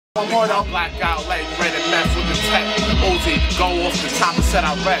Blackout like red and meth with the tech. Uzi, go off the top and said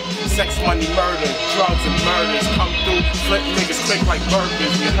I rap. Sex, money, murder, drugs and murders. Come through, flip niggas quick like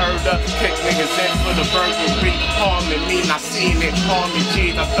burgers. You heard her? Kick niggas in for the burglary. Harming me, not seeing it. Harming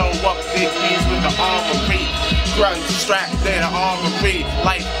G's. I throw up big B's with the armory. Grunge strapped there, the armory.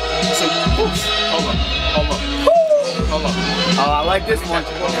 Like some oops. Hold up. Oh, I like this one.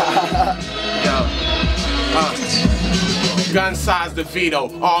 Gun size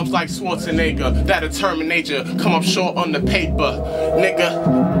DeVito, arms like Schwarzenegger, that'll terminate ya, come up short on the paper.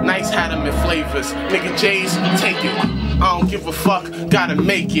 Nigga, nice had them in flavors. Nigga, J's, take it. I don't give a fuck, gotta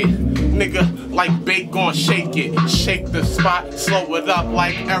make it. Nigga, like bake, gon' shake it. Shake the spot, slow it up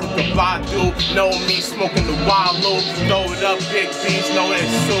like Erica Badu. Know me smoking the wild loop. Throw it up, big B's, know that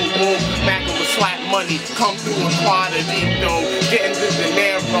Subaru. Mackin' with slap money, come through in quantity though. Getting to the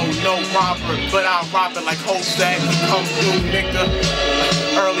narrow, no robber, but I'll rob it like Jose. Come through, nigga,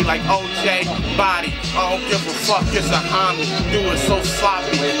 early like OJ. Body, I don't give a fuck, it's a homie. Do it so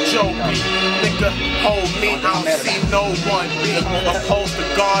sloppy, jokey. Nigga, hold me, I don't see no one be. Opposed to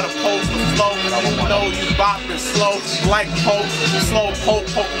God, opposed to flow. You know you bopping slow, like Pope. Slow Pope,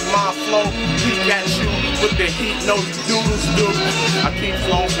 Pokemon flow. Peek at you with the heat, no you doodles do. I keep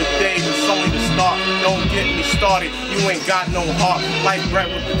flowing for days, it's only the start. Don't get me started, you ain't got no heart. Like Brett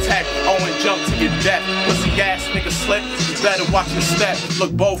with the tech, Owen jump to your death. Pussy ass nigga slip, you better watch your step.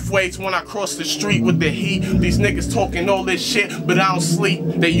 Look both ways when I cross the street with the heat. These niggas talking all this shit, but I don't sleep.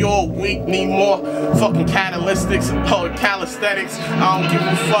 They all weak, need more fucking catalytics or calisthenics. I don't give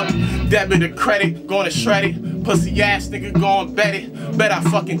a fuck. Debit or credit, gonna shred it. Pussy ass nigga gon' bet it. Bet I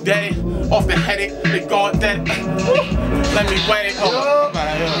fucking dead it. Off the headed, they gon' dead it. Let me wet it. Oh,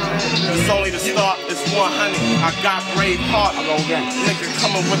 it's only the start, it's 100. I got brave heart. Nigga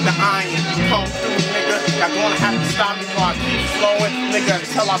coming with the iron. Come through, nigga. Y'all gonna have to stop me while I keep flowing. Nigga,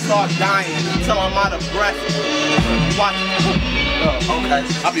 until I start dying. Till I'm out of breath. Watch. Okay,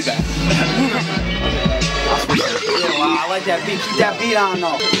 I'll be back. I like that beat. Keep that beat on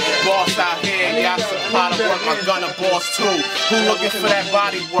though. Boss out here, yeah, I supply the work, my gunner boss too. Who looking for that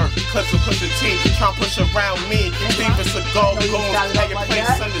body work? Clips will push the teeth, tryna push around me. Leave us a gold goons, lay your place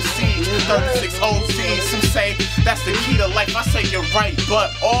under siege. 36 OCs, some say that's the key to life. I say you're right,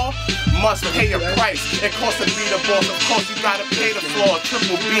 but all must pay a price. It costs to be the boss, of course you gotta pay the floor.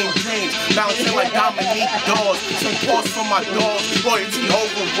 Triple beam dreams, bouncing like Dominique doors. Some pause for my dogs, loyalty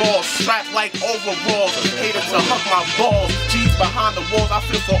overall. Strapped like overalls, hated to hug my balls. G's behind the walls, I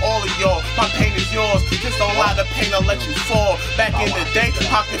feel for all of y'all. My pain is yours, just don't allow the pain to let you fall. Back in the day,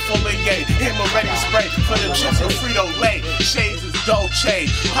 pocket full of yay. Him already spray for the chips of Frito-Lay. Shades is Dolce,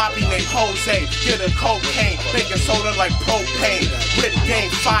 Poppy named Jose. Get a cocaine, baking soda like propane. Rip game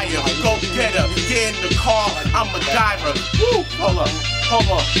fire, go get her. Get in the car, I'm a diver. Woo, hold up.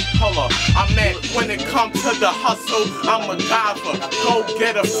 I meant when it comes to the hustle, I'm a diver. Go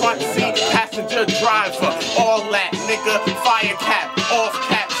get a front seat, passenger driver. All that, nigga. Fire cap, off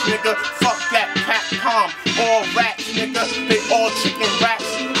caps, nigga. Fuck that, Capcom. All rats, nigga. They all chicken rats.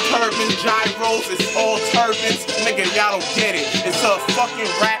 Turban gyros, it's all turbans. Nigga, y'all don't get it. It's a fucking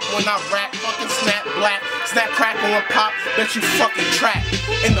rap when I rap. Fucking snap black. Snap, crackle, and pop. Bet you fucking trap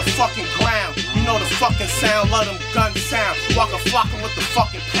in the fucking ground. You know the fucking sound, love them gun sound. Walk a flockin' with the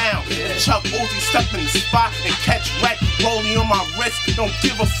fucking pound. And Chuck Uzi step in the spot and catch wreck. Rolling on my wrist, don't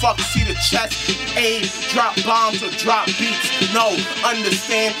give a fuck, see the chest. Aim, drop bombs or drop beats. No,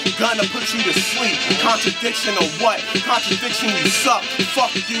 understand, gonna put you to sleep. Contradiction or what? Contradiction, you suck.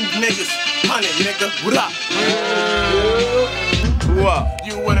 Fuck you niggas, 100 nigga, what up?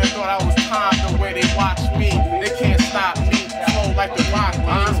 You would've thought I was time the way they watch me. They can't stop me, flow like the rock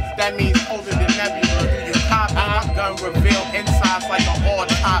means. That means older than nebula. You copy, my gun reveal insides like an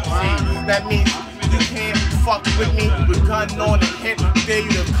autopsy. That means you can't fuck with me with gun on the hip. Dare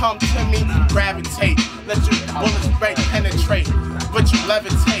you to come to me, gravitate. Let your bullets break, penetrate, but you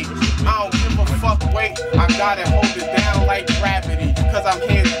levitate. I don't give a fuck, wait, I gotta hold it down like gravity. Cause I'm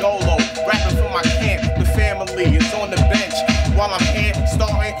here dolo, rapping for my camp. The family is on the bench while I'm here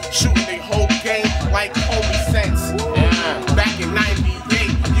starting, shooting the whole game like Holy Sense. Back in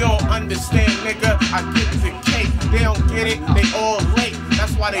 98, you don't understand, nigga. I get the cake, they don't get it, they all late.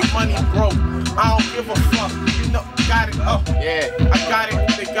 That's why they money broke. I don't give a fuck, you know, got it up. Yeah, I got it,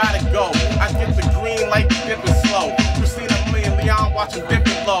 they gotta go. I get the green like dipping slow. You see the million Leon watching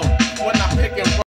dipping low. When I pick and roll.